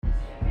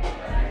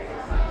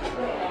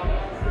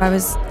I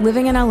was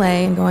living in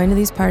LA and going to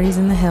these parties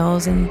in the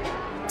hills and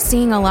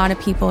seeing a lot of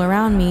people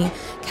around me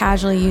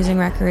casually using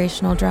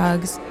recreational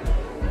drugs.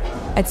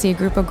 I'd see a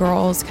group of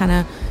girls kind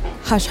of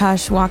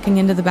hush-hush walking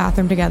into the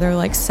bathroom together,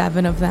 like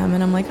 7 of them,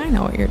 and I'm like, I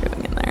know what you're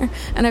doing in there.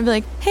 And I'd be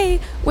like, hey,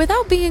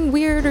 without being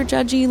weird or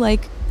judgy,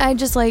 like, I'd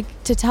just like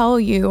to tell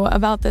you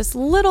about this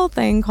little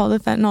thing called a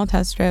fentanyl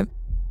test strip.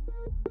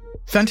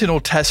 Fentanyl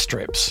test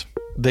strips.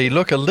 They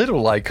look a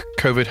little like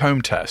COVID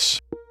home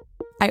tests.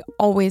 I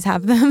always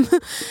have them,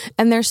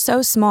 and they're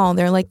so small.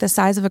 They're like the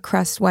size of a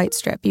Crest white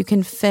strip. You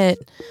can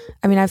fit,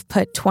 I've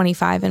put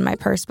 25 in my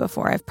purse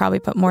before. I've probably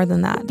put more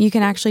than that. You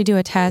can actually do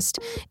a test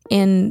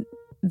in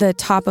the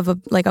top of a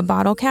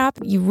bottle cap.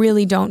 You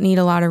really don't need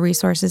a lot of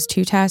resources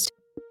to test.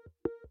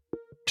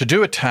 To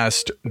do a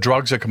test,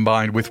 drugs are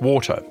combined with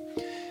water.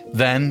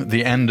 Then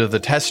the end of the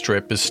test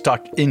strip is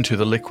stuck into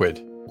the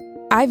liquid.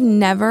 I've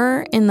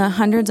never, in the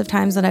hundreds of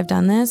times that I've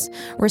done this,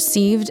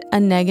 received a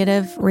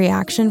negative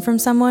reaction from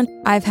someone.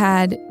 I've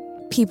had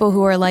people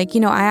who are like,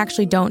 I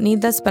actually don't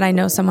need this, but I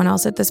know someone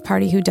else at this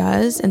party who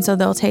does, and so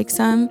they'll take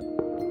some.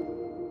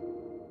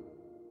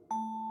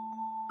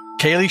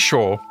 Kaylee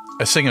Shaw,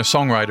 a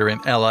singer-songwriter in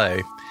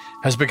LA,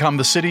 has become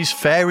the city's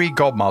fairy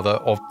godmother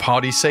of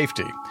party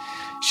safety.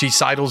 She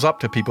sidles up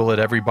to people at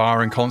every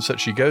bar and concert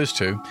she goes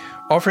to,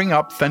 offering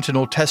up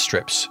fentanyl test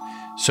strips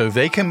so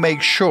they can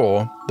make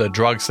sure the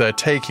drugs they're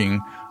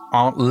taking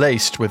aren't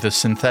laced with a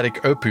synthetic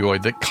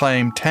opioid that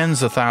claimed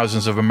tens of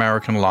thousands of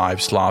American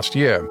lives last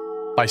year.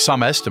 By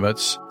some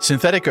estimates,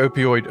 synthetic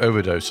opioid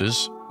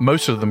overdoses,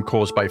 most of them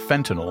caused by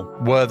fentanyl,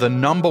 were the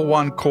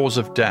 #1 cause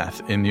of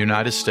death in the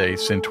United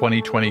States in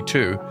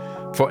 2022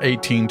 for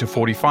 18 to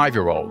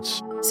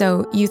 45-year-olds.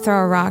 So you throw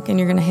a rock and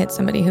you're going to hit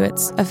somebody who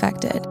it's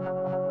affected.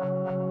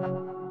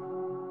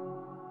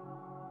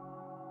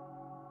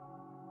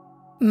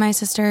 My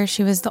sister,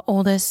 she was the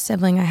oldest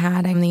sibling I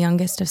had. I'm the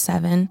youngest of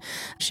 7.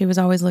 She was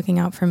always looking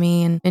out for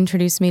me and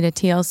introduced me to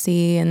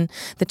TLC and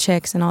the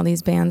Chicks and all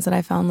these bands that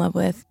I fell in love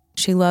with.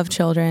 She loved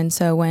children,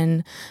 so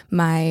when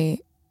my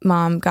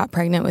mom got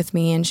pregnant with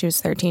me and she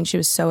was 13, she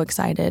was so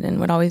excited and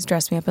would always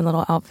dress me up in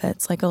little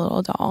outfits like a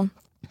little doll.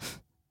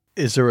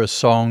 Is there a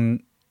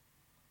song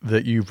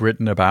that you've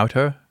written about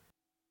her?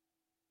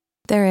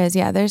 There is,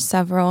 yeah, there's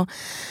several.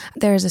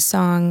 There's a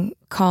song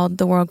called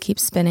The World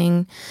Keeps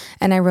Spinning,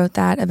 and I wrote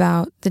that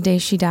about the day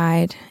she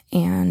died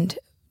and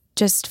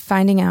just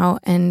finding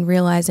out and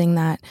realizing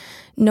that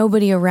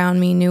nobody around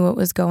me knew what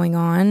was going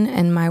on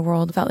and my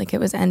world felt like it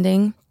was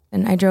ending.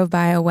 And I drove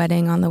by a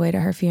wedding on the way to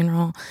her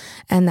funeral,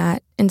 and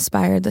that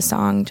inspired the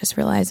song, just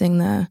realizing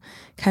the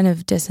kind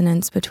of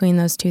dissonance between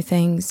those two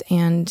things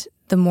and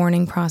the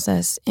mourning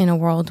process in a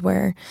world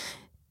where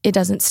it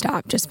doesn't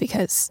stop just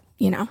because,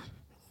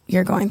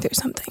 you're going through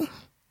something.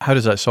 How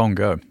does that song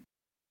go?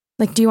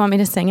 Like, do you want me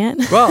to sing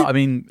it? Well,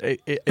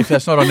 if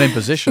that's not an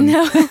imposition.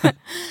 No.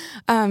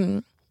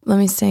 Let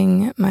me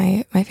sing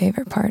my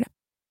favorite part.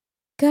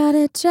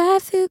 Gotta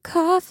drive through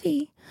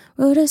coffee,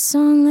 wrote a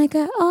song like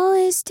I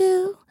always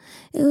do.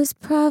 It was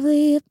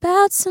probably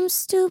about some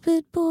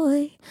stupid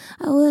boy.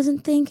 I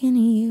wasn't thinking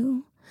of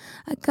you.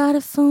 I got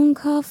a phone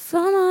call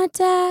from our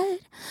dad,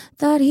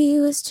 thought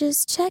he was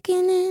just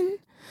checking in.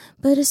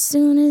 But as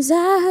soon as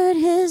I heard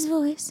his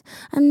voice,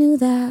 I knew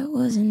that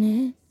wasn't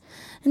it.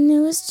 And it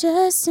was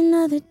just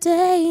another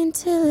day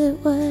until it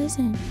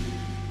wasn't.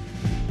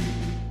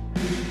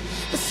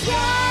 The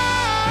sky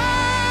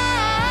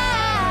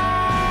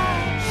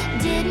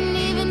didn't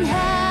even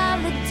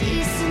have the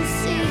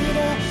decency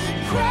to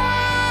cry.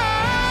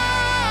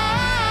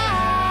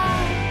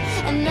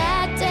 And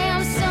that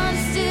damn sun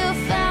still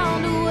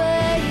found a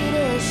way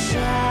to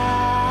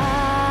shine.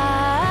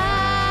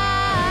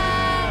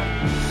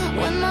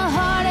 When the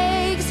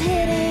heartache's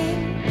hitting,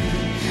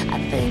 I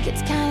think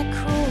it's kind of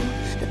cruel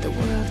that the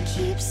world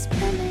keeps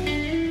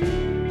spinning.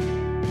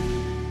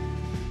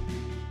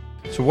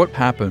 So what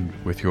happened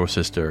with your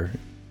sister?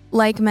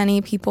 Like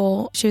many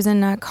people, she was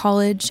in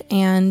college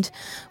and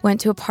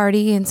went to a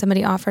party and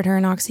somebody offered her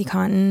an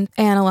OxyContin.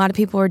 And a lot of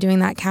people were doing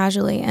that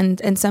casually.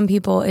 And some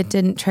people, it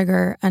didn't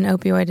trigger an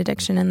opioid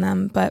addiction in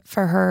them. But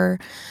for her,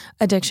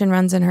 addiction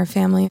runs in her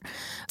family.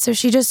 So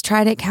she just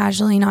tried it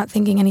casually, not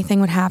thinking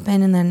anything would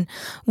happen. And then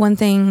one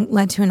thing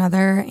led to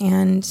another.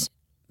 And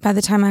by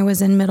the time I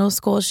was in middle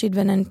school, she'd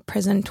been in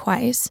prison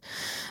twice.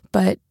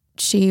 But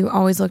she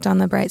always looked on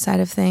the bright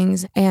side of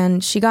things,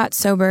 and she got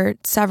sober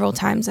several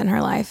times in her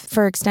life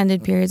for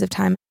extended periods of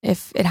time.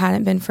 If it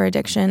hadn't been for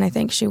addiction, I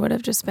think she would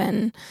have just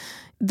been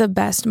the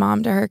best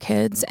mom to her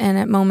kids, and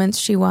at moments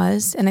she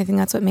was, and I think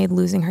that's what made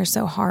losing her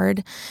so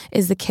hard,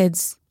 is the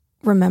kids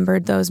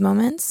remembered those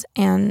moments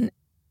and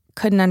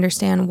couldn't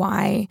understand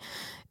why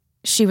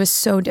she was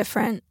so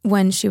different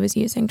when she was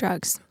using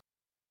drugs.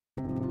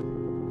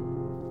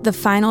 The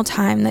final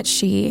time that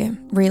she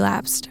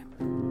relapsed,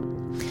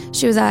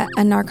 she was at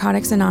a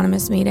Narcotics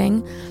Anonymous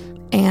meeting,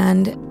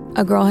 and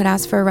a girl had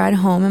asked for a ride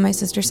home, and my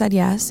sister said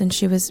yes, and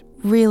she was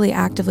really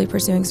actively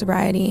pursuing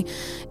sobriety.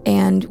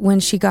 And when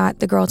she got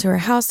the girl to her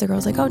house, the girl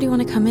was like, oh, do you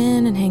want to come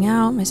in and hang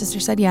out? My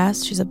sister said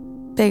yes. She's a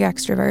big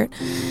extrovert.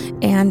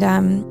 And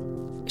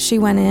She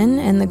went in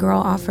and the girl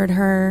offered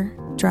her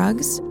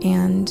drugs,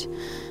 and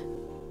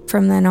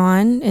from then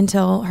on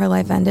until her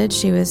life ended,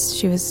 she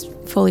was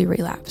fully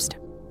relapsed.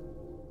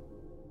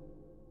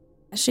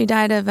 She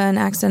died of an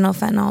accidental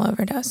fentanyl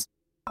overdose.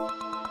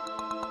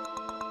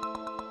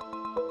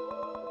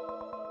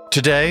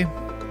 Today,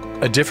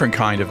 a different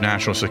kind of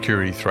national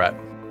security threat.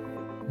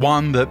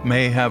 One that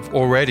may have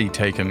already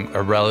taken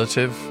a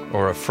relative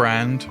or a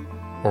friend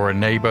or a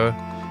neighbor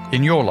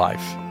in your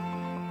life.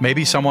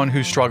 Maybe someone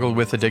who struggled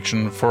with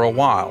addiction for a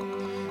while,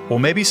 or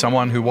maybe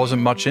someone who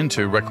wasn't much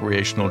into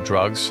recreational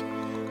drugs,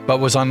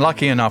 but was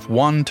unlucky enough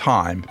one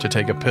time to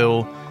take a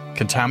pill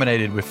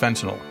contaminated with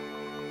fentanyl.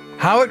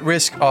 How at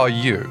risk are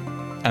you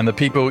and the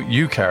people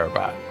you care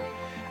about?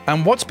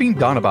 And what's being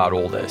done about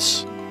all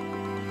this?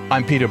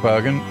 I'm Peter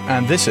Bergen,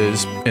 and this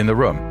is In the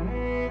Room.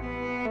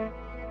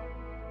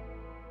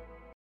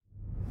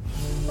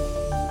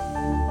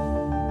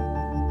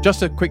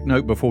 Just a quick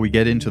note before we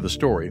get into the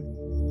story.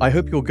 I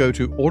hope you'll go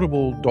to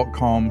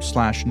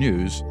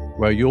audible.com/news,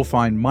 where you'll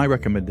find my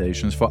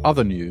recommendations for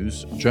other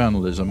news,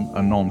 journalism,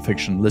 and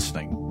non-fiction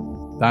listening.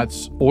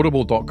 That's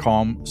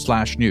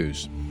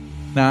audible.com/news.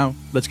 Now,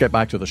 let's get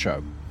back to the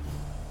show.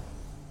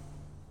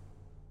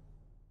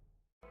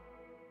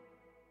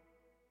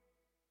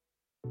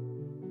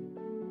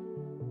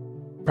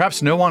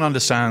 Perhaps no one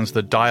understands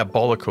the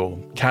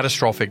diabolical,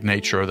 catastrophic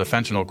nature of the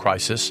fentanyl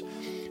crisis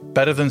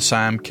better than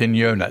Sam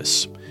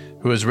Quinones,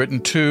 who has written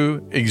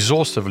 2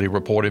 exhaustively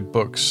reported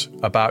books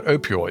about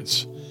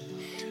opioids.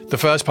 The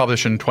first,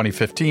 published in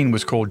 2015,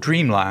 was called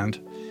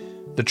Dreamland,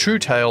 The True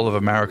Tale of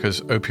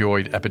America's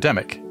Opioid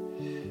Epidemic.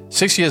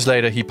 6 years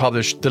later, he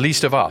published The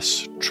Least of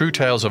Us, True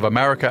Tales of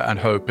America and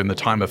Hope in the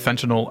Time of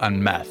Fentanyl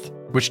and Meth,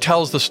 which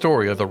tells the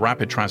story of the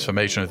rapid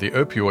transformation of the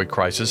opioid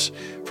crisis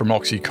from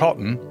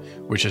Oxycontin,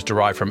 which is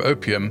derived from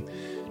opium,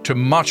 to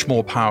much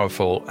more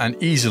powerful and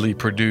easily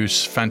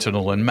produced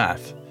fentanyl and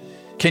meth.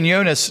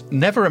 Quinones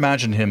never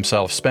imagined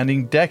himself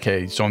spending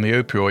decades on the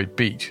opioid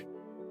beat.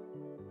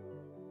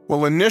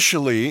 Well,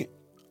 initially,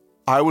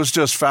 I was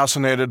just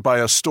fascinated by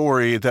a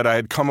story that I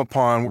had come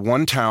upon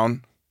one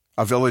town,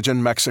 a village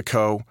in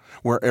Mexico,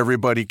 where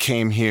everybody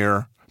came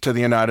here to the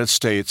United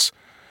States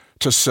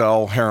to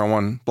sell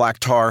heroin, black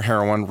tar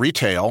heroin,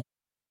 retail.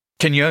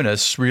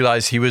 Quinones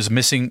realized he was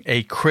missing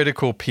a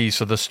critical piece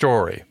of the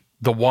story,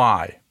 the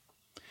why.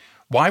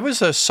 Why was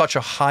there such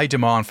a high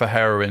demand for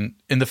heroin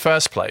in the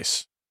first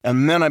place?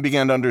 And then I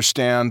began to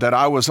understand that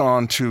I was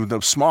on to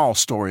the small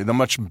story. The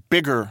much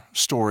bigger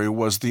story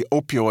was the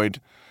opioid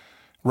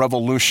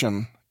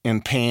revolution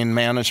in pain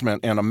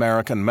management in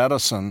American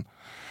medicine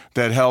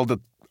that held that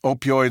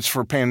opioids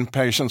for pain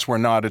patients were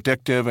not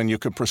addictive and you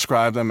could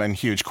prescribe them in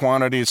huge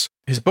quantities.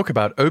 His book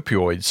about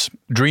opioids,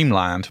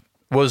 Dreamland,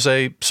 was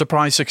a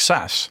surprise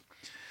success.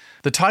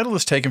 The title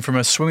is taken from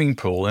a swimming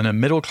pool in a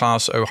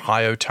middle-class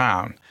Ohio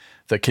town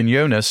that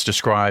Quinones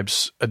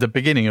describes at the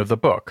beginning of the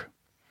book.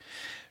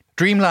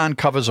 Dreamland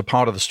covers a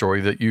part of the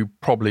story that you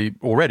probably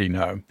already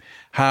know,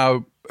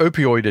 how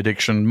opioid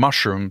addiction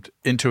mushroomed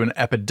into an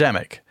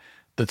epidemic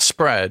that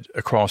spread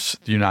across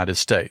the United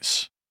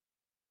States.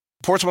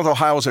 Portsmouth,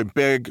 Ohio is a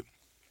big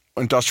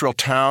industrial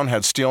town,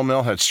 had steel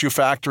mill, had shoe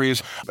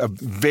factories, a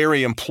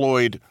very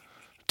employed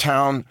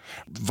town,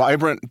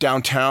 vibrant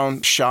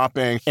downtown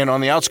shopping. And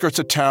on the outskirts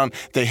of town,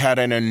 they had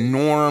an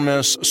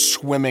enormous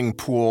swimming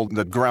pool.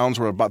 The grounds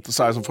were about the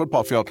size of a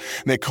football field.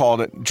 And they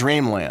called it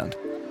Dreamland.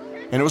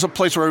 And it was a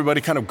place where everybody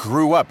kind of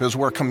grew up. It was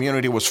where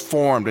community was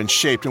formed and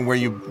shaped and where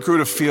you grew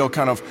to feel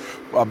kind of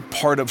a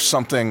part of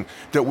something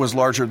that was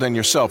larger than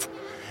yourself.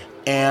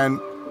 And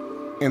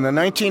in the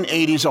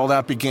 1980s, all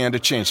that began to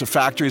change. The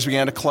factories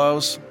began to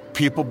close.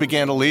 People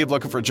began to leave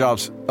looking for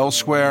jobs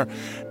elsewhere.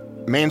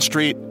 Main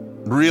Street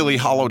really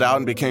hollowed out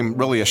and became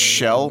really a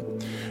shell.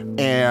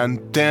 And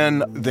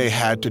then they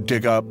had to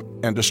dig up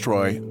and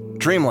destroy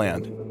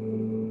Dreamland.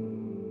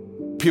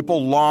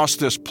 People lost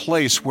this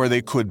place where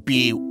they could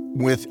be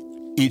with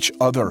each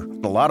other.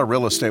 A lot of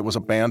real estate was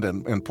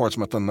abandoned in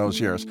Portsmouth in those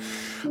years.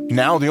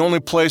 Now the only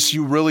place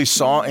you really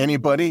saw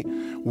anybody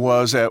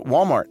was at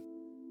Walmart.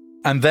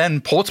 And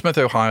then Portsmouth,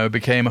 Ohio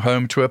became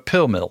home to a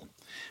pill mill.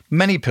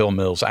 Many pill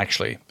mills,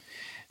 actually.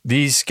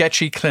 These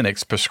sketchy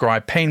clinics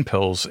prescribe pain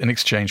pills in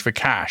exchange for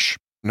cash.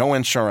 No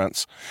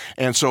insurance.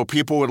 And so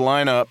people would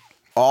line up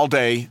all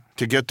day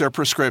to get their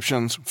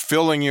prescriptions,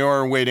 filling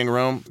your waiting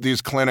room.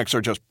 These clinics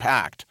are just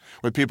packed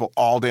with people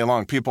all day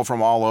long, people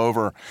from all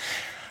over.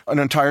 An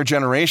entire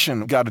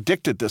generation got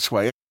addicted this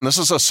way. This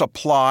is a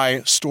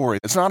supply story.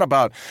 It's not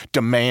about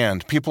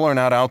demand. People are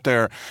not out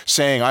there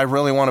saying, I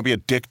really want to be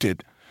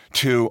addicted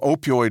to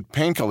opioid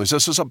painkillers.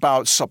 This is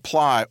about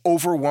supply,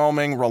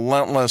 overwhelming,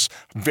 relentless,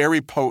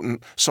 very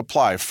potent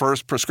supply.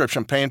 First,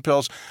 prescription pain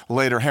pills,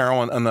 later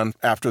heroin, and then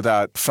after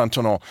that,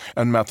 fentanyl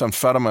and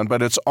methamphetamine.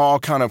 But it's all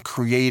kind of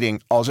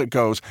creating, as it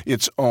goes,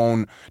 its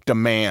own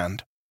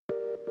demand.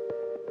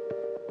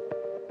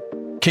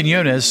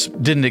 Quinones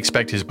didn't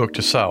expect his book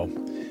to sell.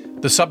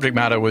 The subject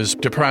matter was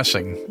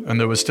depressing, and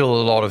there was still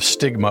a lot of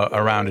stigma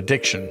around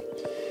addiction.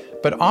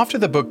 But after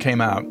the book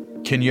came out,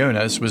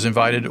 Quinones was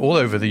invited all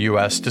over the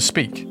US to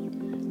speak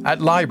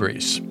at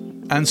libraries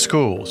and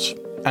schools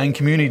and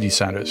community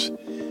centers.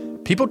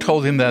 People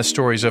told him their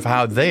stories of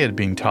how they had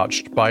been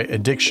touched by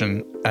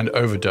addiction and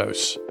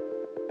overdose.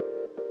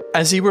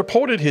 As he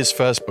reported his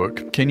first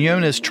book,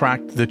 Quinones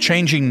tracked the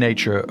changing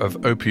nature of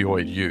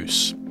opioid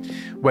use.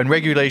 When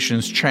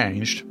regulations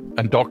changed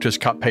and doctors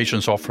cut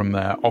patients off from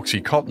their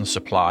OxyContin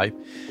supply,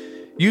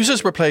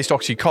 users replaced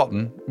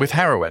OxyContin with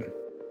heroin.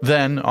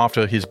 Then,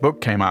 after his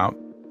book came out,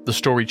 the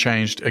story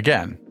changed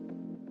again.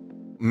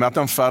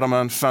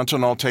 Methamphetamine,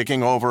 fentanyl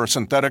taking over,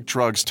 synthetic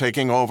drugs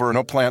taking over,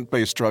 no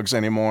plant-based drugs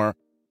anymore.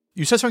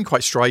 You said something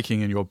quite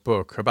striking in your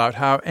book about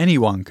how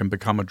anyone can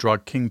become a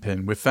drug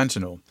kingpin with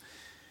fentanyl.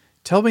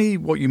 Tell me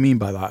what you mean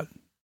by that.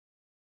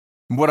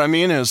 What I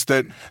mean is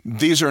that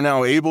these are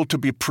now able to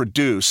be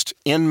produced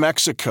in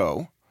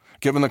Mexico,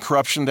 given the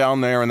corruption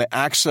down there and the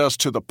access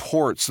to the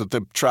ports that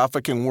the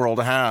trafficking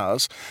world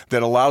has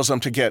that allows them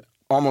to get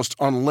almost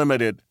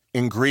unlimited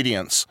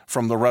ingredients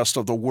from the rest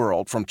of the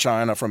world, from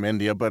China, from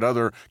India, but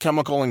other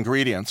chemical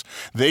ingredients.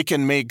 They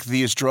can make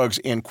these drugs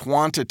in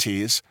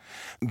quantities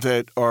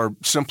that are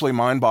simply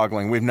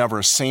mind-boggling. We've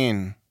never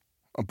seen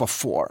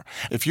before.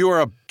 If you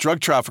are a drug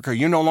trafficker,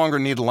 you no longer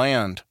need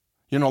land.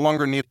 You no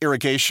longer need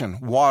irrigation,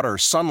 water,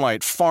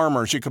 sunlight,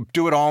 farmers. You could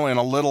do it all in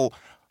a little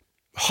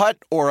hut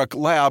or a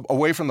lab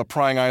away from the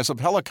prying eyes of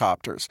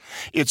helicopters.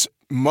 It's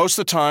most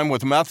of the time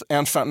with meth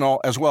and fentanyl,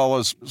 as well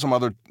as some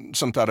other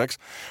synthetics,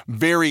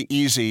 very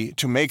easy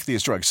to make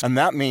these drugs. And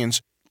that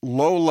means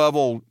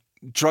low-level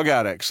drug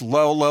addicts,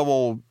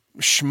 low-level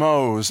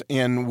schmoes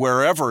in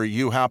wherever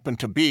you happen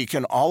to be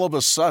can all of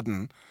a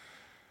sudden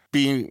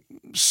be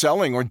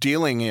selling or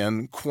dealing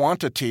in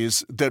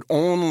quantities that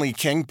only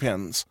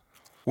kingpins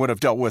would have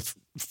dealt with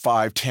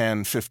 5,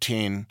 10,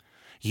 15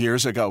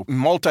 years ago.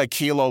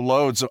 Multi-kilo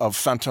loads of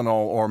fentanyl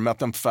or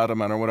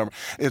methamphetamine or whatever.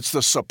 It's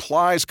the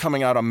supplies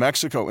coming out of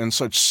Mexico in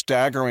such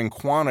staggering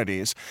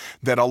quantities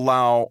that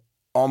allow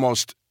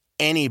almost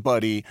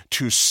anybody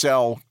to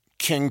sell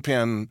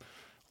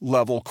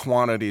kingpin-level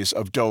quantities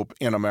of dope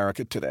in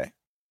America today.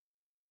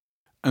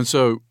 And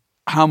so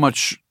how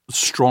much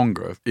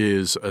stronger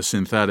is a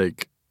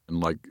synthetic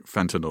like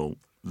fentanyl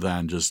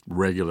than just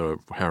regular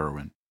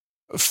heroin?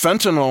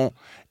 Fentanyl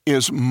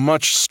is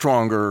much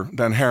stronger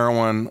than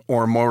heroin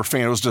or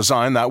morphine. It was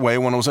designed that way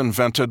when it was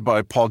invented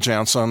by Paul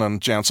Janssen and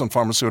Janssen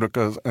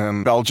Pharmaceutica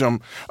in Belgium.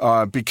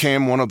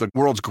 Became one of the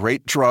world's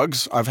great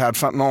drugs. I've had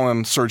fentanyl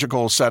in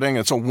surgical setting.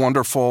 It's a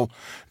wonderful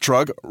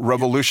drug,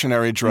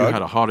 revolutionary drug. You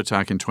had a heart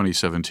attack in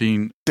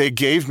 2017. They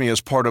gave me,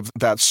 as part of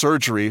that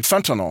surgery,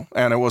 fentanyl,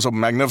 and it was a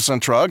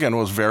magnificent drug and it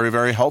was very,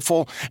 very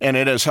helpful. And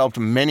it has helped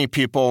many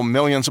people,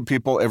 millions of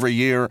people every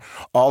year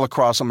all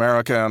across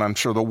America and I'm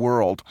sure the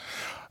world.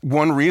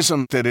 One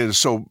reason that it is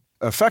so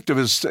effective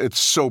is it's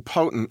so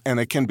potent and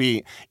it can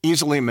be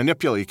easily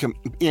manipulated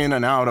in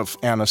and out of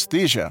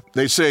anesthesia.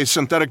 They say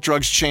synthetic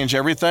drugs change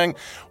everything.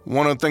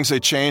 One of the things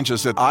they change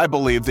is that I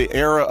believe the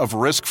era of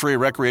risk-free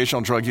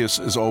recreational drug use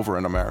is over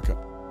in America.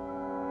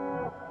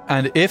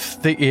 And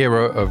if the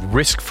era of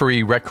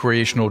risk-free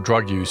recreational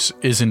drug use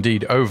is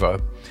indeed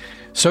over,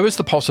 so is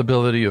the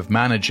possibility of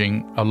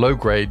managing a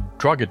low-grade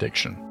drug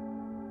addiction.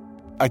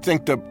 I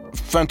think that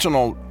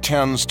fentanyl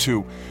tends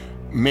to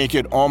make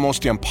it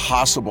almost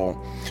impossible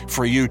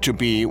for you to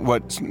be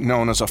what's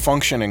known as a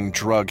functioning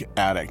drug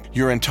addict.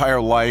 Your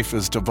entire life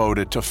is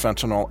devoted to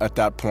fentanyl at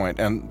that point.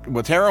 And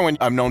with heroin,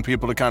 I've known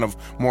people to kind of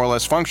more or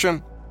less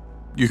function.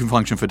 You can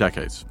function for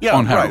decades Yeah,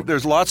 on heroin. right.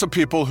 There's lots of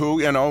people who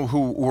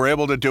were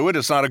able to do it.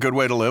 It's not a good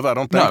way to live, I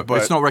don't think. No, but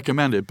it's not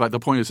recommended, but the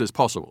point is it's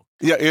possible.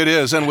 Yeah, it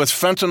is. And with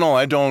fentanyl,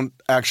 I don't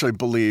actually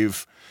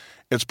believe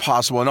it's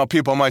possible. Now,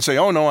 people might say,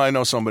 oh, no, I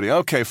know somebody.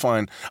 Okay,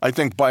 fine. I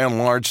think by and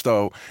large,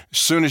 though, as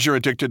soon as you're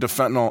addicted to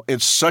fentanyl,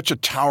 it's such a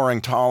towering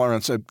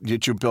tolerance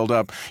that you build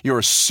up. You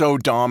are so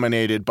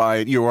dominated by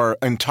it. Your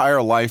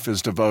entire life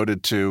is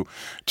devoted to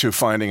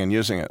finding and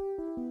using it.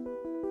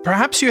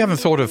 Perhaps you haven't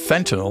thought of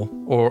fentanyl,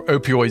 or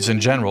opioids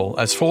in general,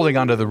 as falling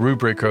under the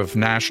rubric of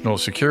national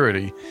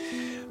security.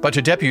 But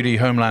to Deputy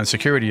Homeland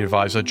Security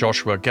Advisor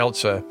Joshua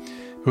Geltzer,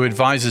 who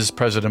advises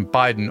President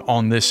Biden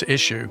on this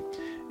issue,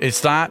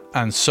 it's that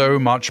and so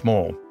much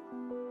more.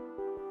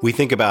 We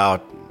think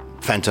about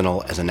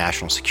fentanyl as a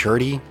national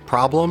security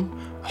problem,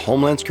 a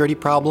homeland security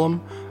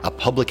problem, a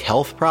public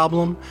health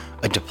problem,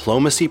 a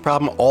diplomacy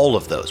problem, all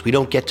of those. We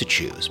don't get to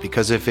choose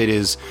because if it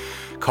is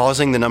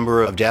causing the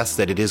number of deaths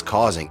that it is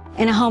causing.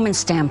 In a home in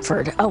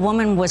Stamford, a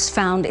woman was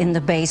found in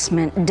the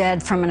basement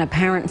dead from an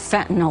apparent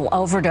fentanyl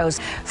overdose.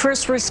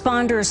 First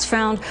responders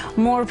found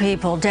more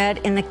people dead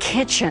in the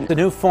kitchen. The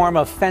new form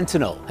of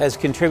fentanyl has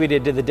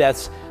contributed to the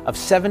deaths of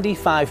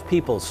 75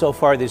 people so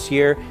far this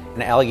year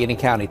in Allegheny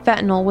County.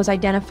 Fentanyl was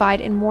identified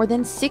in more than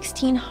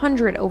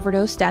 1,600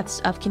 overdose deaths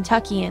of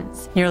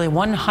Kentuckians. Nearly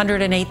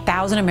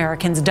 108,000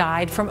 Americans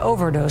died from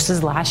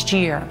overdoses last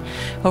year.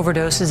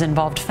 Overdoses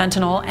involved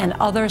fentanyl and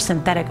other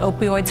synthetic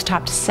opioids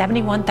topped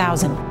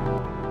 71,000.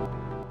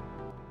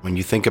 When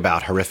you think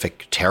about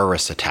horrific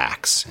terrorist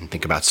attacks and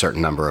think about a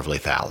certain number of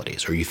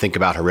lethalities, or you think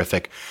about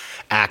horrific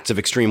acts of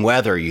extreme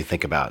weather, you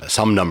think about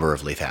some number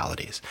of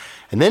lethalities.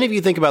 And then if you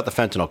think about the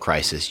fentanyl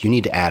crisis, you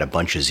need to add a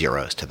bunch of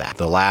zeros to that.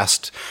 The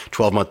last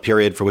 12-month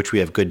period for which we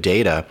have good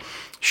data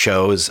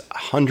shows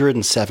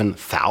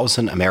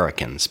 107,000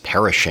 Americans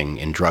perishing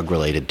in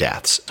drug-related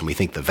deaths, and we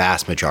think the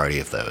vast majority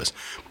of those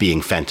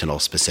being fentanyl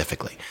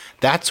specifically.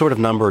 That sort of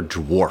number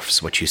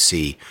dwarfs what you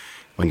see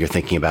when you're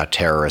thinking about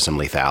terrorism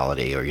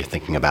lethality or you're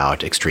thinking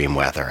about extreme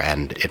weather,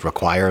 and it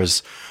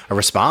requires a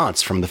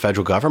response from the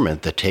federal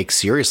government that takes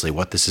seriously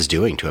what this is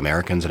doing to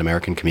Americans and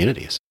American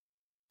communities.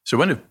 So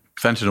when did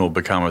fentanyl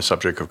become a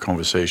subject of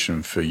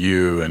conversation for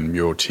you and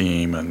your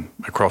team and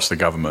across the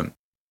government?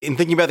 In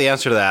thinking about the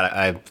answer to that,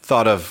 I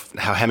thought of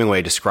how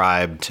Hemingway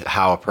described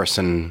how a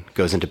person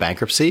goes into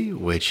bankruptcy,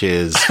 which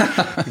is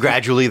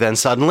gradually then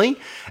suddenly.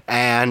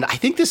 And I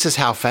think this is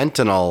how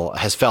fentanyl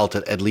has felt,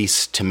 at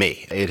least to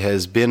me. It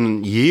has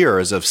been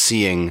years of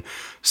seeing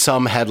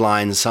some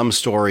headlines, some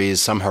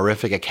stories, some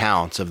horrific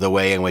accounts of the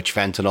way in which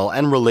fentanyl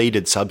and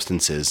related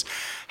substances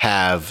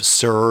have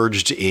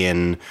surged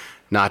in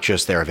not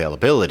just their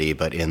availability,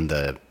 but in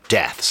the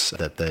deaths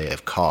that they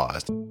have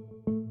caused.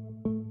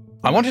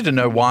 I wanted to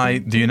know why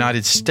the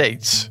United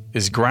States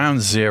is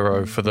ground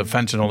zero for the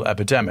fentanyl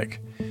epidemic.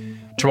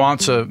 To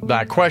answer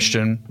that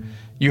question,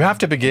 you have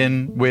to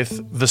begin with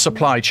the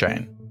supply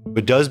chain.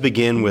 It does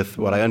begin with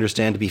what I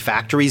understand to be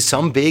factories,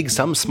 some big,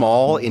 some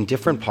small, in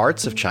different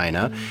parts of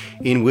China,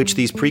 in which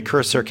these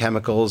precursor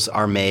chemicals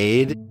are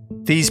made.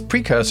 These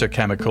precursor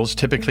chemicals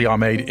typically are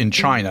made in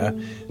China,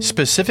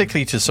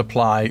 specifically to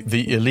supply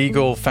the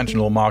illegal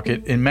fentanyl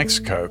market in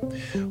Mexico,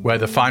 where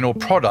the final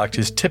product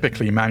is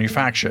typically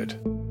manufactured.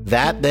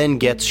 That then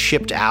gets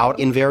shipped out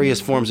in various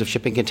forms of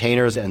shipping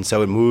containers, and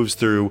so it moves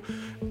through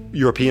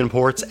European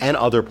ports and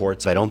other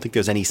ports. I don't think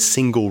there's any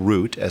single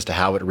route as to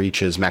how it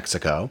reaches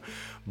Mexico,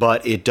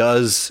 but it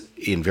does,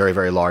 in very,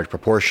 very large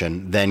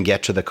proportion, then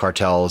get to the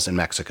cartels in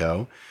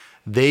Mexico.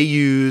 They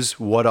use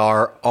what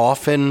are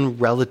often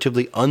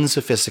relatively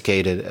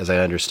unsophisticated, as I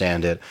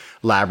understand it,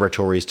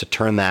 laboratories to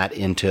turn that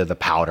into the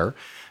powder.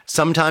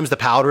 Sometimes the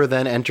powder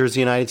then enters the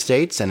United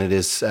States and it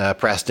is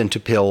pressed into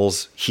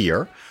pills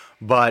here,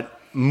 but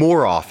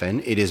more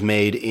often, it is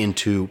made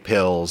into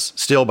pills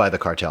still by the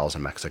cartels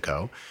in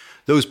Mexico.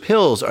 Those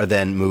pills are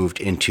then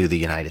moved into the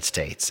United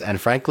States.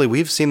 And frankly,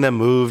 we've seen them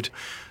moved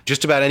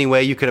just about any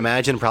way you could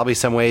imagine, probably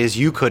some ways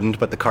you couldn't,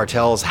 but the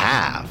cartels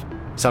have.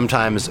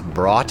 Sometimes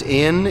brought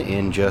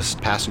in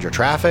just passenger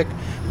traffic.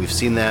 We've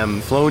seen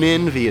them flown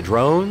in via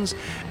drones,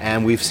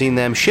 and we've seen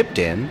them shipped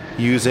in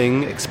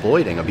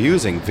exploiting,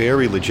 abusing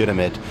very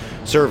legitimate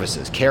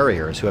services,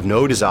 carriers who have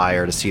no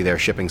desire to see their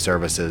shipping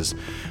services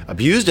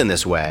abused in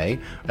this way.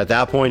 At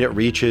that point, it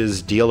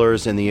reaches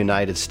dealers in the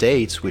United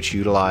States, which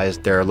utilize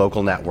their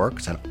local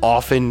networks and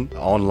often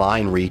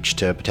online reach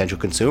to potential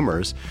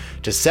consumers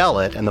to sell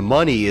it, and the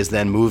money is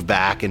then moved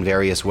back in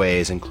various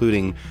ways,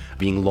 including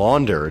being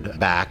laundered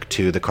back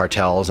to the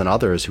cartels and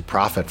others who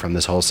profit from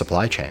this whole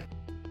supply chain.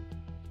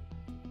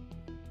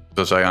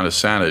 As I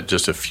understand it,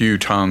 just a few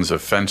tons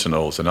of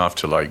fentanyl is enough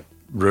to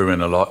ruin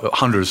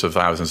hundreds of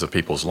thousands of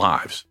people's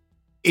lives.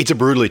 It's a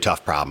brutally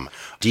tough problem.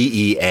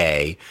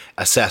 DEA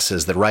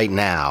assesses that right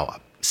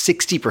now,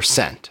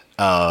 60%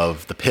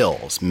 of the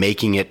pills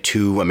making it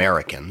to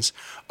Americans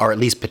are at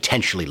least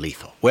potentially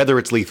lethal. Whether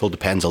it's lethal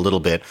depends a little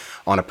bit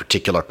on a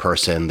particular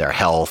person, their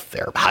health,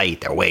 their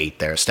height, their weight,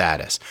 their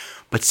status.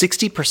 But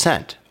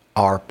 60%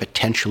 are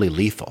potentially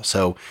lethal.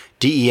 So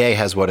DEA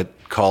has what it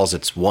calls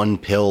its One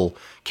Pill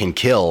Can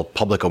Kill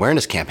public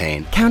awareness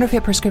campaign.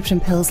 Counterfeit prescription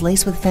pills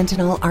laced with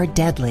fentanyl are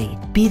deadly.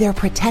 Be their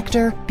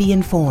protector, be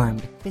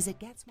informed.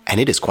 And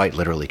it is quite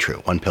literally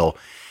true. One pill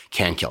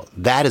can kill.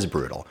 That is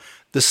brutal.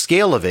 The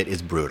scale of it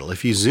is brutal.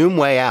 If you zoom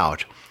way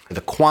out,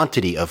 the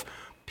quantity of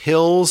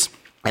pills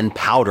and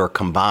powder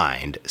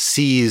combined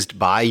seized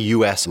by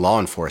U.S. law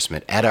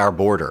enforcement at our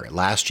border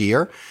last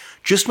year,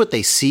 just what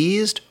they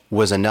seized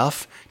was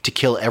enough to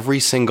kill every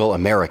single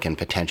American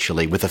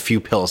potentially with a few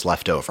pills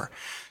left over.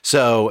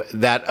 So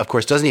that, of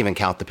course, doesn't even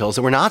count the pills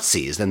that were not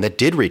seized and that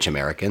did reach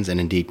Americans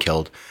and indeed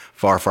killed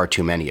far, far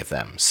too many of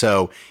them.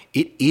 So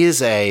it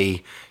is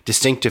a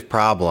distinctive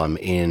problem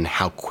in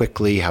how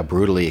quickly, how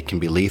brutally it can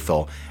be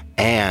lethal,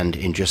 and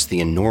in just the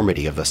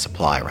enormity of the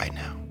supply right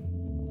now.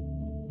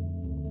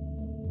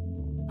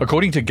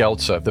 According to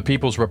Geltzer, the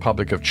People's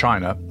Republic of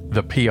China,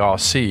 the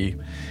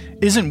PRC,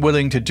 isn't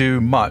willing to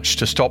do much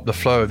to stop the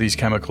flow of these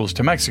chemicals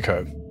to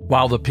Mexico.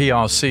 While the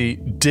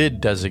PRC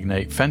did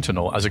designate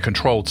fentanyl as a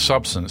controlled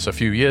substance a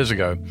few years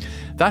ago,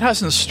 that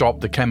hasn't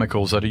stopped the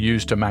chemicals that are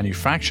used to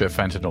manufacture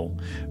fentanyl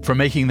from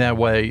making their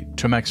way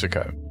to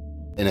Mexico.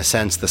 In a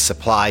sense, the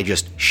supply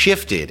just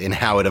shifted in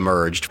how it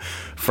emerged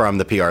from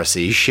the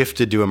PRC,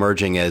 shifted to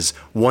emerging as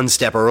one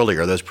step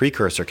earlier, those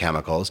precursor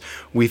chemicals.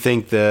 We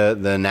think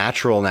the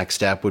natural next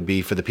step would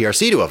be for the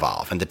PRC to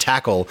evolve and to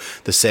tackle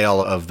the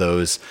sale of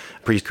those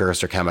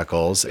precursor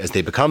chemicals as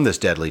they become this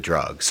deadly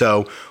drug.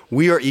 So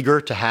we are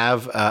eager to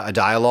have a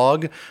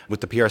dialogue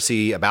with the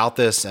PRC about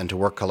this and to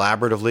work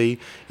collaboratively.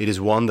 It is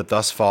one that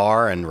thus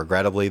far, and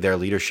regrettably, their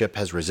leadership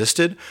has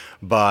resisted.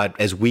 But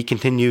as we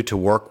continue to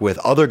work with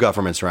other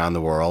governments around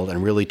the world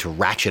and really to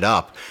ratchet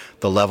up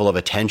the level of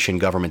attention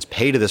governments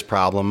pay to this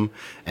problem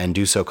and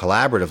do so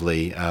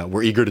collaboratively,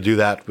 we're eager to do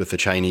that with the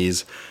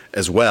Chinese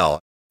as well.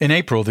 In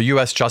April, the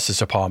U.S. Justice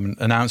Department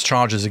announced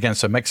charges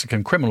against a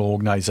Mexican criminal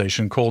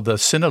organization called the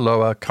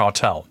Sinaloa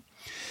Cartel.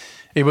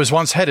 It was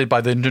once headed by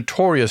the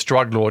notorious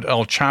drug lord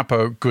El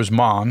Chapo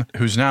Guzman,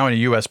 who's now in a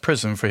U.S.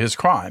 prison for his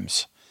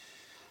crimes.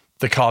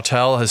 The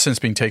cartel has since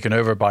been taken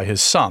over by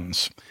his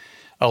sons.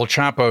 El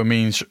Chapo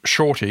means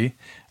shorty,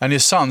 and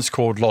his sons,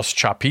 called Los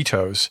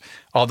Chapitos,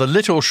 are the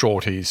little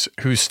shorties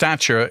whose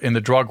stature in the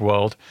drug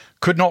world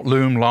could not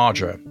loom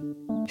larger.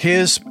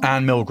 Here's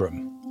Ann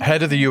Milgram,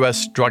 head of the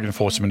U.S. Drug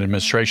Enforcement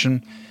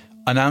Administration,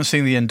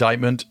 announcing the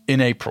indictment in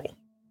April.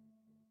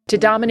 To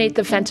dominate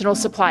the fentanyl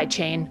supply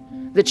chain,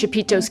 the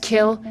Chapitos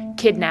kill,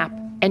 kidnap,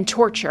 and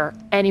torture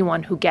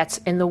anyone who gets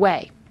in the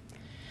way.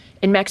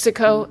 In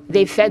Mexico,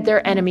 they fed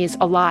their enemies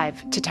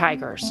alive to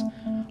tigers,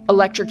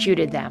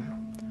 electrocuted them,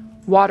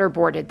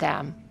 waterboarded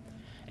them,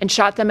 and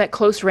shot them at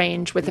close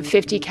range with a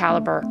 .50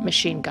 caliber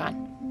machine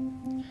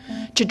gun.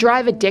 To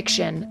drive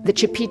addiction, the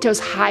Chapitos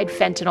hide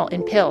fentanyl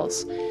in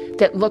pills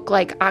that look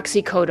like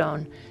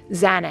oxycodone,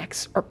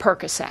 Xanax, or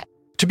Percocet.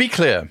 To be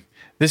clear,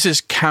 this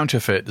is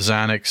counterfeit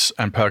Xanax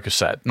and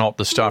Percocet, not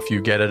the stuff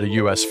you get at a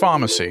U.S.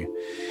 pharmacy.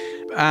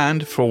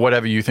 And for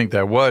whatever you think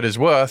their word is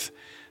worth,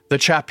 the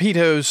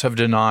Chapitos have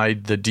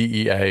denied the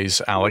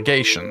DEA's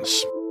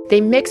allegations. They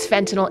mix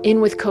fentanyl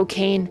in with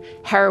cocaine,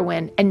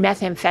 heroin, and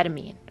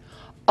methamphetamine,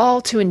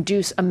 all to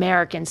induce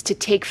Americans to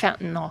take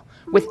fentanyl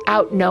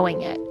without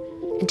knowing it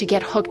and to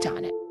get hooked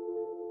on it.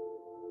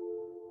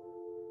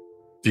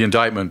 The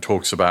indictment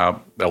talks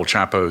about El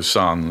Chapo's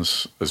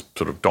sons as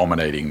sort of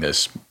dominating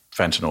this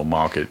fentanyl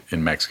market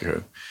in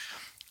Mexico.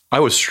 I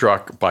was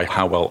struck by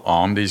how well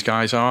armed these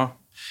guys are.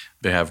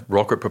 They have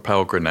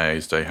rocket-propelled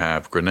grenades, they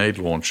have grenade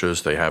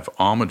launchers, they have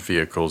armored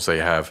vehicles, they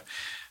have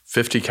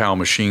 .50 cal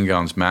machine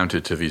guns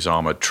mounted to these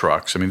armored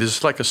trucks. I mean, this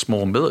is like a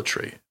small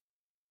military.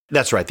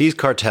 That's right. These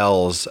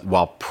cartels,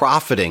 while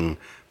profiting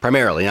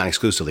primarily, not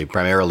exclusively,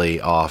 primarily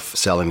off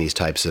selling these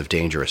types of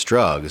dangerous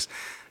drugs,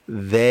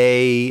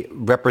 they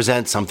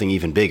represent something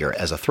even bigger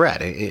as a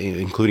threat,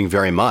 including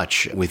very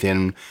much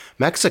within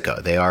Mexico.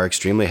 They are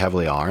extremely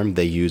heavily armed.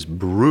 They use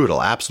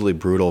brutal, absolutely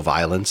brutal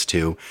violence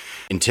to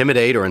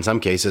intimidate or in some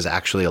cases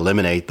actually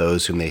eliminate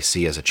those whom they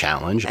see as a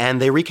challenge.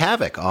 And they wreak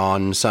havoc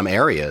on some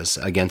areas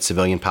against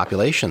civilian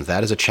populations.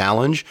 That is a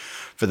challenge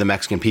for the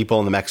Mexican people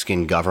and the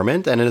Mexican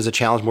government. And it is a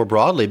challenge more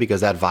broadly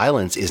because that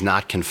violence is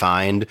not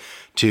confined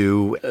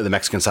to the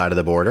Mexican side of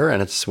the border.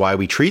 And it's why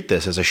we treat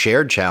this as a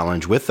shared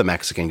challenge with the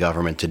Mexican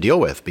government to deal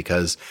with,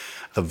 because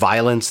the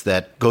violence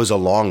that goes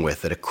along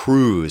with, that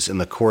accrues in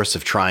the course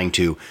of trying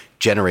to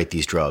generate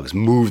these drugs,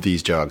 move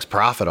these drugs,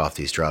 profit off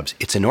these drugs,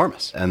 it's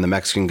enormous. And the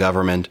Mexican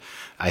government,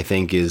 I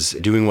think, is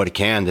doing what it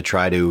can to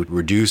try to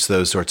reduce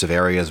those sorts of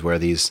areas where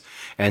these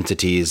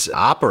entities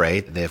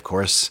operate. They, of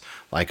course,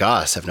 like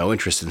us, have no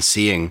interest in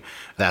seeing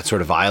that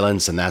sort of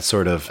violence and that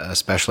sort of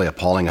especially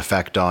appalling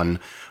effect on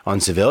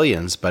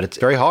civilians, but it's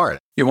very hard.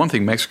 Yeah, one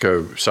thing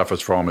Mexico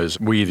suffers from is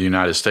we, the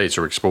United States,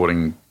 are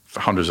exporting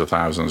hundreds of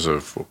thousands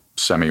of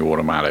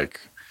semi-automatic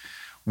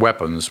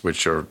weapons,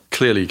 which are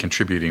clearly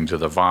contributing to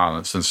the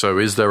violence. And so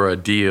is there a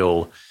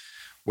deal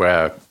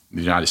where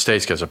the United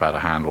States gets a better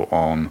handle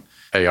on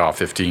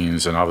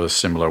AR-15s and other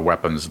similar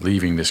weapons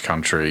leaving this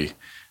country,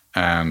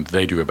 and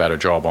they do a better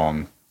job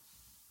on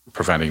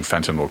preventing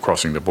fentanyl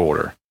crossing the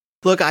border?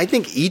 Look, I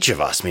think each of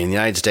us, I mean, the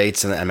United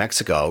States and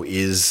Mexico,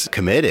 is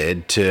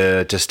committed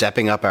to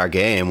stepping up our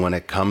game when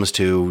it comes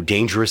to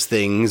dangerous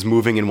things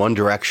moving in one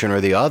direction or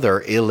the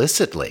other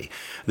illicitly.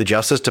 The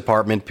Justice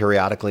Department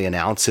periodically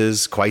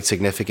announces quite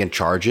significant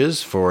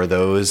charges for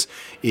those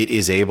it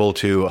is able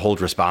to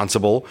hold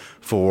responsible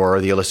for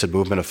the illicit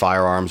movement of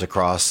firearms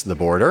across the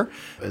border.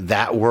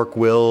 That work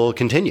will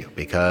continue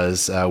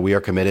because we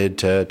are committed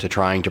to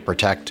trying to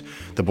protect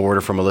the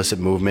border from illicit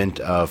movement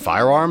of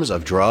firearms,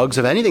 of drugs,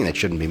 of anything that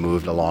shouldn't be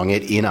moved along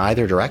it in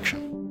either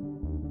direction.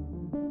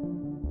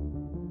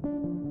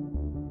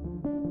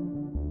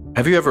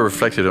 Have you ever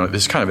reflected on it?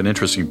 This is kind of an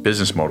interesting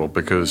business model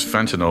because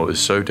fentanyl is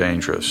so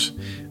dangerous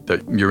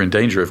that you're in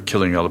danger of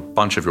killing a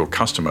bunch of your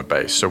customer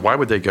base. So why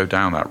would they go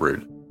down that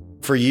route?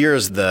 For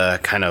years, the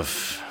kind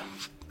of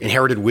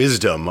inherited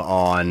wisdom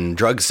on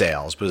drug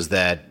sales was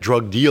that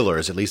drug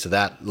dealers, at least at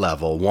that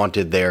level,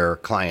 wanted their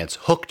clients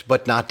hooked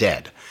but not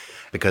dead.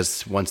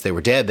 because once they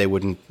were dead, they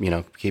wouldn't,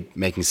 keep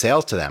making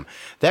sales to them.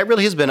 That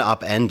really has been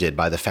upended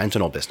by the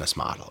fentanyl business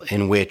model,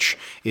 in which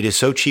it is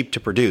so cheap to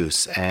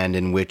produce and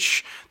in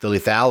which the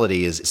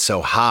lethality is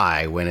so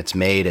high when it's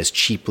made as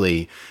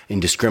cheaply,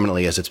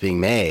 indiscriminately as it's being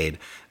made,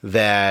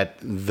 that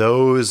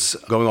those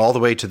going all the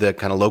way to the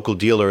kind of local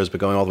dealers, but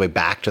going all the way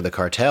back to the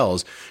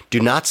cartels, do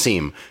not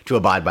seem to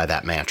abide by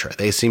that mantra.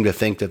 They seem to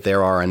think that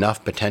there are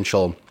enough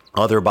potential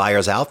other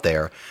buyers out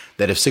there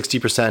that if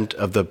 60%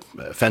 of the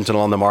fentanyl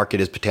on the market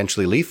is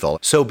potentially lethal,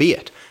 so be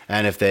it.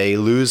 And if they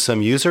lose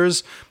some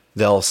users,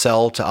 they'll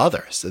sell to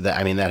others.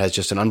 That has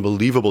just an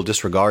unbelievable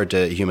disregard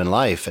to human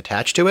life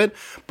attached to it,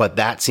 but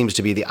that seems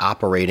to be the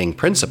operating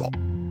principle.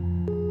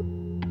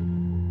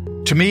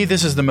 To me,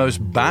 this is the most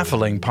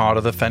baffling part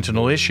of the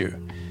fentanyl issue.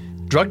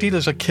 Drug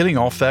dealers are killing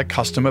off their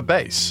customer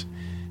base.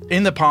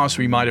 In the past,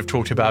 we might have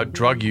talked about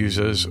drug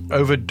users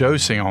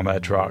overdosing on their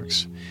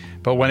drugs.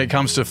 But when it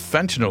comes to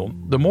fentanyl,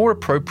 the more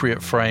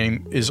appropriate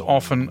frame is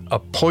often a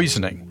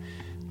poisoning.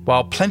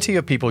 While plenty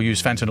of people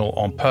use fentanyl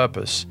on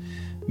purpose,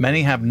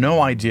 many have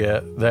no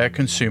idea they're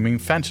consuming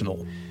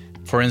fentanyl.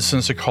 For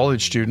instance, a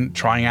college student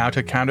trying out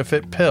a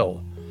counterfeit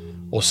pill,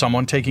 or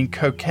someone taking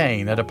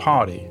cocaine at a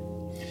party.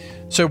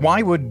 So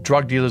why would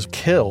drug dealers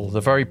kill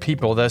the very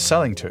people they're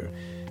selling to?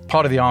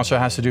 Part of the answer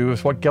has to do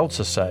with what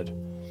Geltzer said.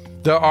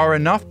 There are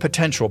enough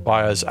potential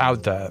buyers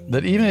out there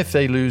that even if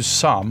they lose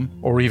some,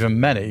 or even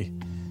many,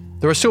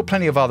 there are still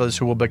plenty of others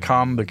who will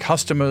become the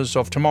customers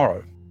of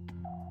tomorrow.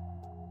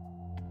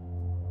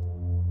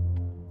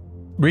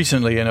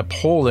 Recently, an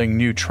appalling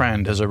new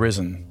trend has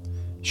arisen,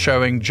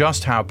 showing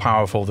just how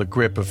powerful the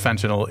grip of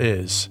fentanyl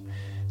is.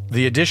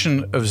 The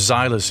addition of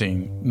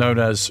xylazine, known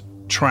as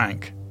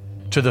tranq,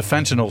 to the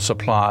fentanyl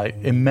supply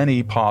in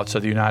many parts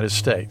of the United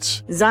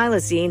States.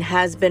 Xylazine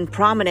has been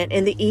prominent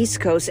in the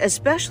East Coast,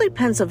 especially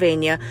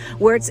Pennsylvania,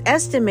 where it's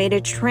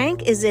estimated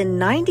tranq is in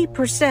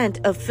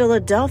 90% of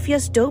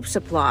Philadelphia's dope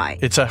supply.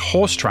 It's a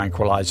horse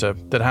tranquilizer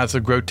that has the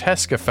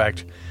grotesque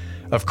effect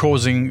of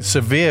causing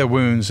severe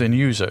wounds in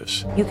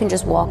users. You can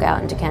just walk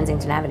out into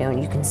Kensington Avenue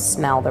and you can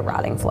smell the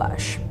rotting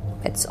flesh.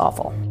 It's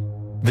awful.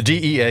 The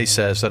DEA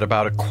says that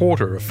about a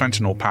quarter of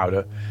fentanyl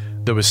powder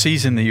that was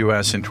seized in the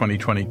US in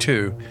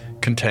 2022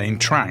 contained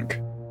tranq.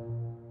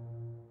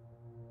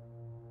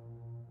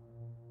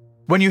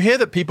 When you hear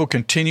that people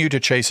continue to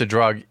chase a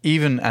drug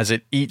even as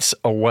it eats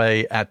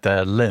away at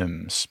their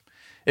limbs,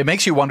 it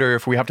makes you wonder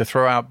if we have to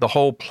throw out the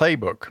whole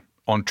playbook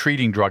on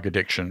treating drug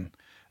addiction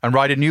and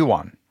write a new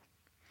one.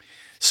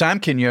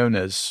 Sam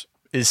Quinones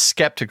is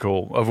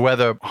skeptical of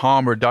whether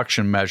harm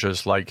reduction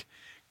measures like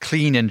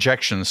clean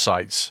injection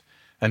sites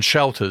and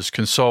shelters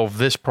can solve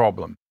this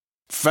problem.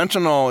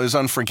 Fentanyl is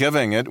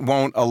unforgiving. It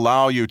won't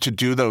allow you to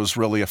do those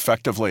really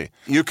effectively.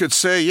 You could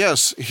say,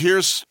 yes,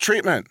 here's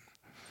treatment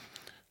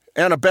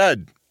and a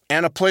bed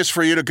and a place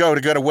for you to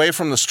get away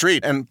from the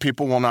street, and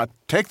people will not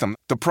take them.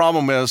 The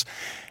problem is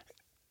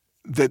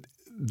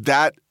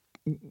that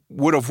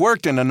would have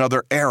worked in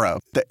another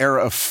era. The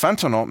era of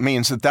fentanyl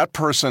means that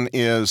person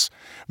is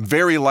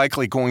very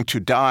likely going to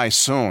die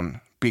soon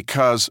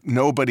because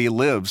nobody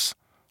lives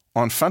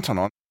on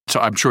fentanyl. So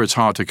I'm sure it's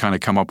hard to kind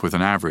of come up with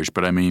an average,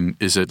 but I mean,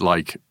 is it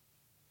like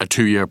a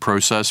 2-year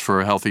process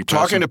for a healthy person?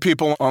 Talking to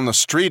people on the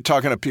street,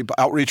 talking to people,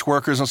 outreach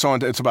workers and so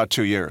on, it's about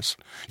 2 years.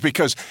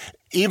 Because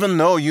even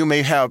though you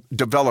may have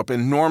developed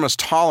enormous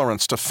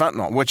tolerance to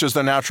fentanyl, which is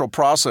the natural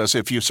process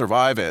if you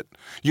survive it,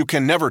 you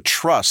can never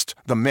trust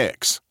the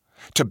mix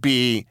to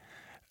be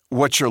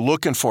what you're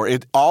looking for.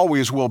 It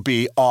always will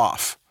be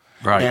off.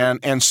 Right.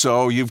 And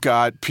so you've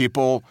got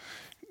people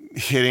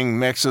hitting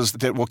mixes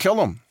that will kill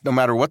them, no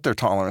matter what their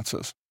tolerance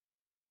is.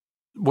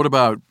 What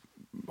about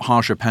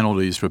harsher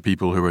penalties for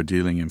people who are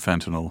dealing in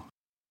fentanyl?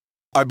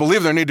 I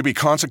believe there need to be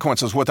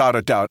consequences without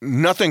a doubt.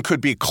 Nothing could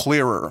be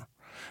clearer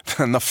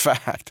than the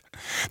fact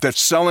that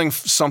selling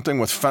something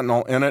with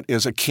fentanyl in it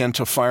is akin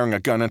to firing a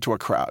gun into a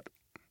crowd.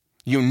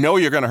 You know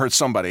you're going to hurt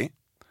somebody.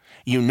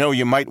 You know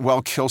you might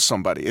well kill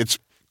somebody. It's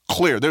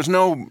clear. There's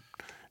no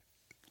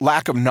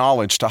lack of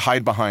knowledge to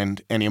hide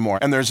behind anymore.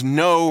 And there's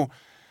no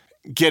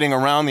getting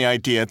around the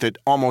idea that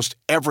almost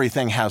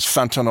everything has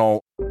fentanyl.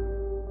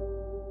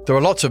 There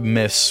are lots of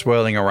myths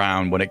swirling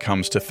around when it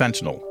comes to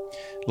fentanyl.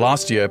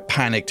 Last year,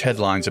 panicked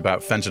headlines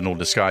about fentanyl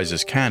disguised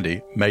as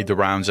candy made the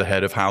rounds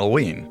ahead of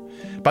Halloween,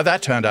 but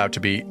that turned out to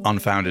be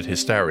unfounded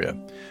hysteria.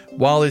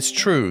 While it's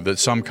true that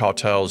some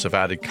cartels have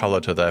added color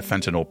to their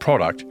fentanyl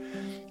product,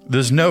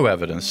 there's no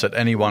evidence that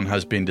anyone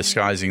has been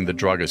disguising the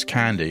drug as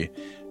candy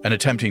and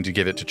attempting to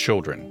give it to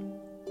children.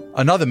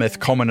 Another myth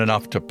common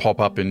enough to pop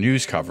up in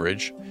news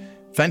coverage: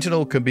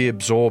 fentanyl can be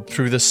absorbed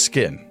through the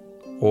skin,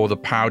 or the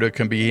powder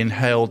can be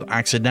inhaled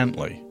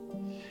accidentally.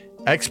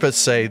 Experts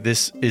say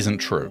this isn't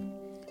true.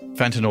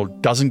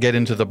 Fentanyl doesn't get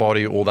into the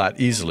body all that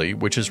easily,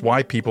 which is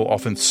why people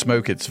often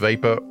smoke its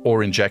vapor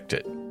or inject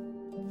it.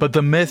 But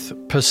the myth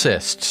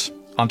persists.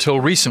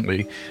 Until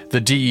recently, the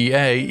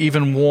DEA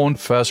even warned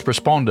first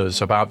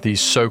responders about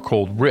these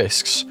so-called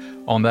risks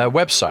on their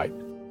website.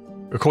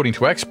 According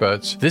to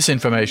experts, this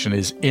information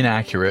is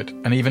inaccurate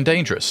and even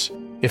dangerous.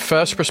 If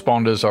first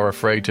responders are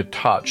afraid to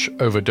touch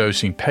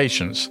overdosing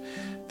patients,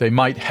 they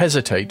might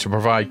hesitate to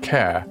provide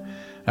care,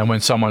 and when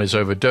someone is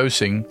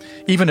overdosing,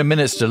 even a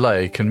minute's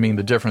delay can mean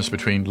the difference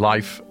between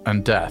life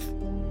and death.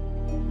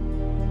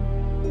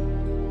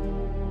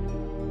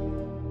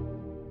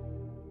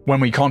 When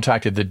we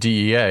contacted the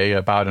DEA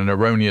about an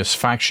erroneous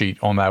fact sheet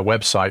on their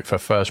website for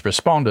first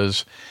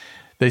responders,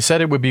 they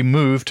said it would be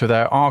moved to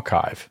their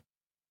archive.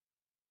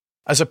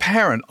 As a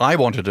parent, I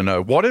wanted to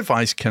know, what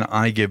advice can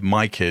I give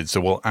my kids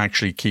that will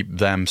actually keep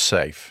them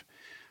safe?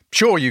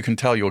 Sure, you can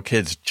tell your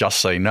kids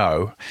just say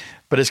no,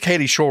 but as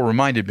Katie Shaw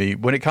reminded me,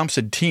 when it comes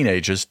to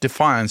teenagers,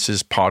 defiance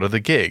is part of the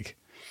gig.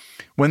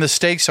 When the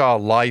stakes are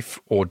life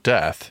or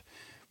death,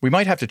 we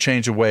might have to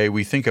change the way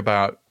we think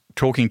about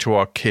talking to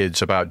our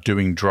kids about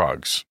doing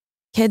drugs.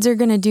 Kids are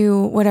going to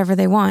do whatever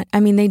they want. I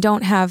mean, they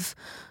don't have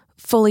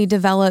fully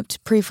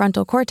developed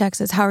prefrontal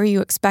cortexes. How are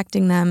you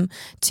expecting them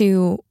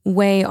to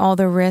weigh all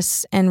the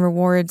risks and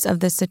rewards of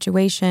this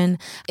situation?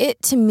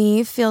 It, to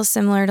me, feels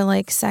similar to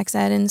like sex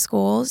ed in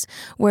schools,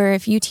 where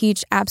if you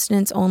teach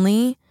abstinence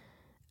only,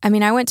 I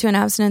mean, I went to an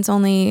abstinence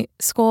only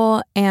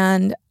school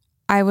and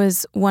I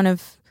was one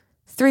of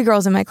 3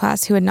 girls in my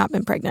class who had not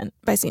been pregnant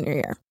by senior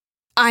year.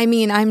 I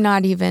mean, I'm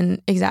not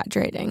even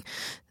exaggerating.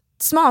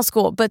 Small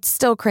school, but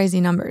still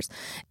crazy numbers.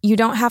 You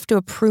don't have to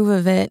approve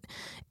of it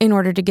in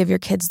order to give your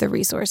kids the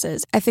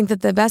resources. I think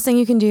that the best thing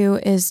you can do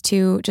is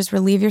to just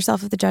relieve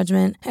yourself of the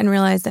judgment and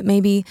realize that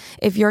maybe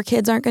if your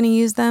kids aren't going to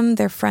use them,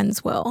 their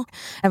friends will.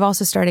 I've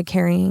also started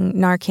carrying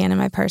Narcan in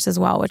my purse as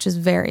well, which is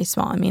very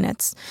small. I mean,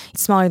 it's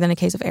smaller than a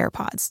case of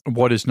AirPods.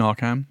 What is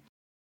Narcan?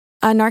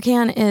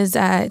 Narcan is,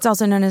 it's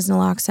also known as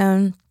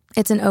naloxone.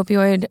 It's an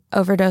opioid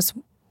overdose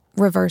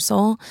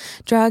reversal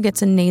drug.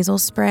 It's a nasal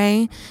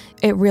spray.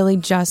 It really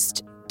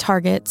just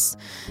targets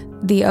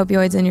the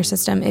opioids in your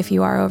system if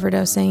you are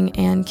overdosing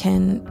and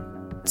can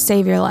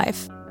save your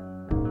life.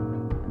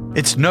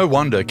 It's no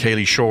wonder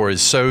Kaylee Shaw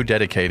is so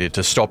dedicated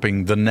to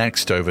stopping the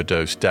next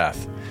overdose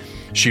death.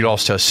 She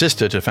lost her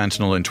sister to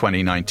fentanyl in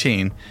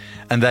 2019,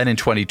 and then in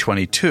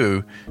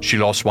 2022, she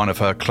lost one of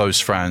her close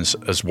friends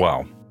as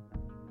well.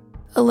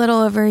 A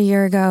little over a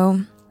year ago,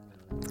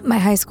 my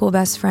high school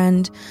best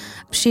friend,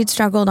 she'd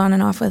struggled on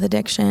and off with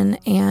addiction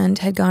and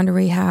had gone to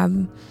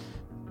rehab.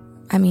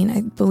 I mean,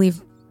 I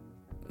believe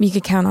you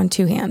could count on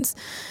 2 hands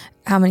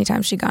how many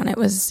times she'd gone. It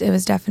was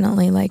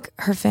definitely like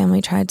her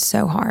family tried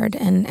so hard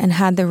and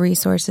had the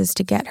resources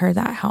to get her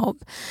that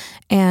help.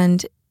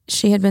 And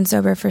she had been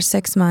sober for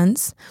 6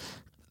 months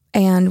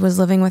and was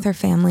living with her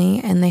family,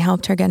 and they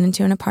helped her get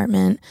into an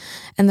apartment.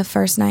 And the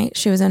first night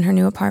she was in her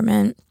new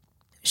apartment,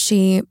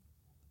 she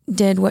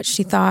did what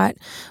she thought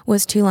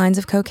was 2 lines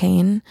of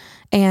cocaine,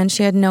 and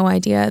she had no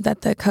idea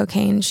that the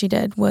cocaine she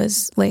did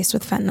was laced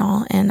with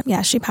fentanyl, and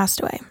yeah, she passed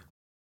away.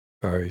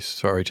 Very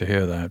sorry to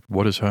hear that.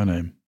 What is her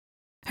name?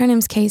 Her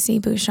name's Casey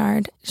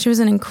Bouchard. She was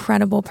an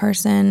incredible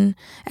person,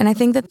 and I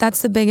think that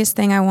that's the biggest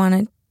thing I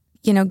want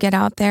to, get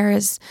out there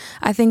is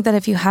I think that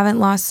if you haven't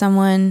lost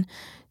someone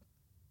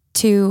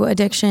to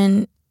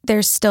addiction,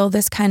 there's still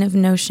this kind of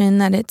notion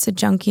that it's a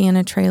junkie in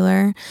a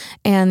trailer,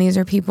 and these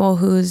are people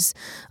whose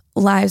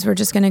lives were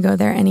just going to go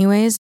there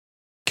anyways.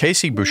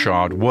 Casey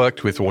Bouchard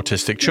worked with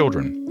autistic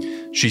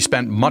children. She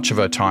spent much of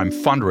her time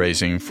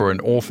fundraising for an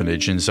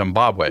orphanage in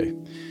Zimbabwe.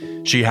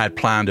 She had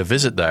planned a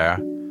visit there,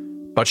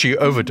 but she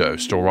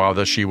overdosed, or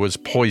rather she was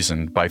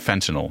poisoned by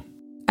fentanyl.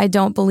 I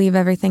don't believe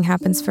everything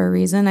happens for a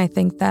reason. I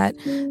think that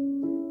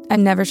I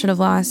never should have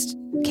lost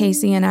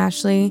Casey and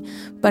Ashley,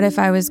 but if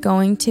I was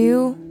going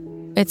to,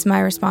 it's my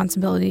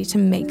responsibility to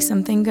make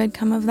something good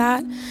come of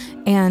that.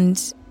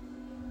 And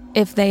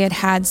if they had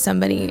had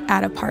somebody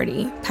at a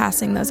party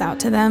passing those out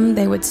to them,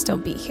 they would still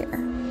be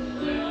here.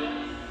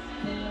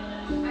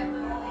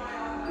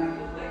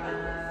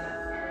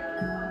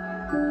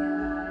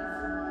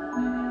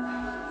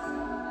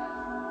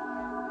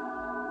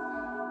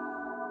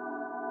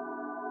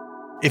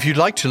 If you'd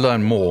like to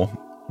learn more,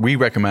 we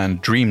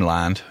recommend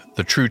Dreamland,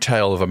 The True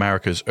Tale of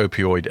America's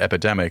Opioid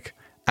Epidemic,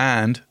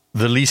 and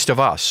The Least of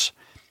Us,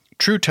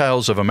 True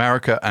Tales of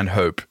America and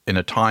Hope in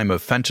a Time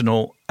of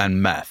Fentanyl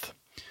and Meth.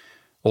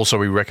 Also,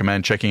 we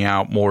recommend checking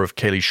out more of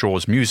Kaylee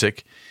Shaw's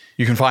music.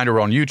 You can find her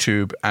on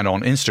YouTube and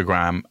on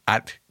Instagram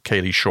at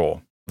Kaylee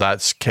Shaw.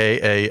 That's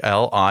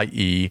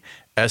KALIESHORR.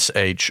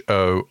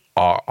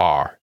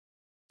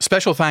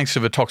 Special thanks to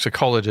the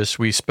toxicologists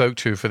we spoke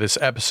to for this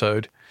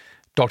episode,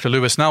 Dr.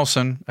 Lewis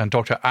Nelson and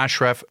Dr.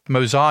 Ashraf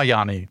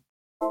Mozayani.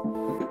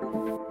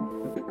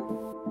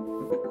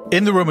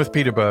 In the Room with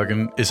Peter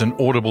Bergen is an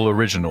Audible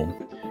original,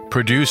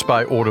 produced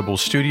by Audible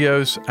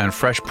Studios and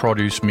Fresh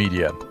Produce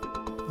Media.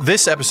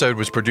 This episode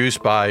was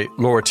produced by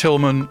Laura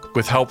Tillman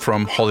with help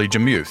from Holly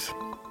DeMuth.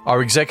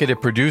 Our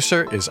executive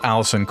producer is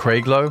Alison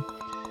Craiglow.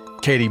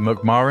 Katie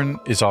McMurran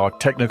is our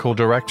technical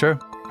director.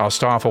 Our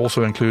staff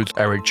also includes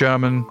Eric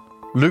German,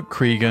 Luke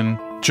Cregan,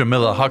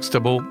 Jamila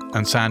Huxtable,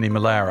 and Sandy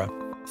Malera.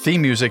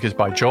 Theme music is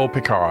by Joel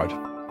Picard.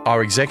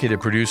 Our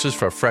executive producers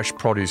for Fresh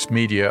Produce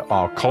Media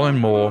are Colin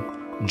Moore,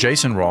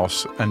 Jason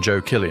Ross, and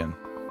Joe Killian.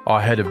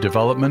 Our head of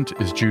development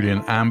is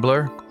Julian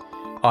Ambler.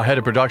 Our head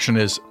of production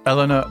is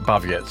Elena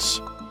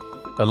Bavietz.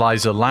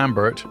 Eliza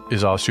Lambert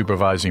is our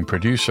supervising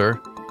producer.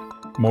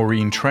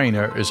 Maureen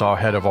Traynor is our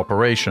head of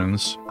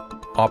operations.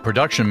 Our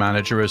production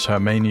manager is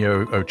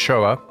Hermenio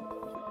Ochoa.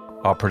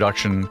 Our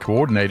production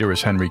coordinator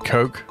is Henry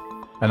Koch.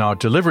 And our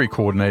delivery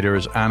coordinator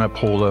is Anna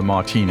Paula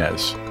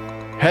Martinez.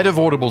 Head of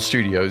Audible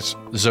Studios,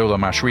 Zola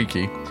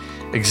Mashwiki.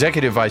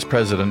 Executive Vice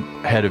President,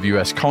 Head of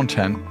U.S.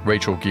 Content,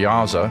 Rachel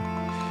Giaza.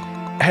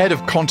 Head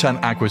of Content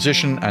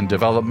Acquisition and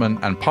Development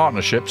and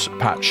Partnerships,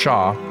 Pat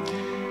Shah.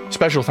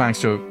 Special thanks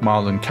to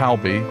Marlon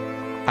Calby,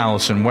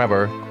 Allison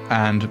Weber,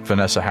 and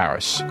Vanessa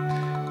Harris.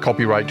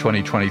 Copyright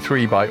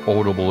 2023 by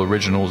Audible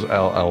Originals,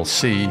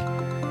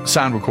 LLC.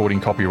 Sound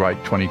recording copyright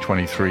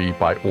 2023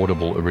 by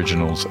Audible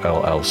Originals,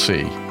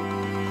 LLC.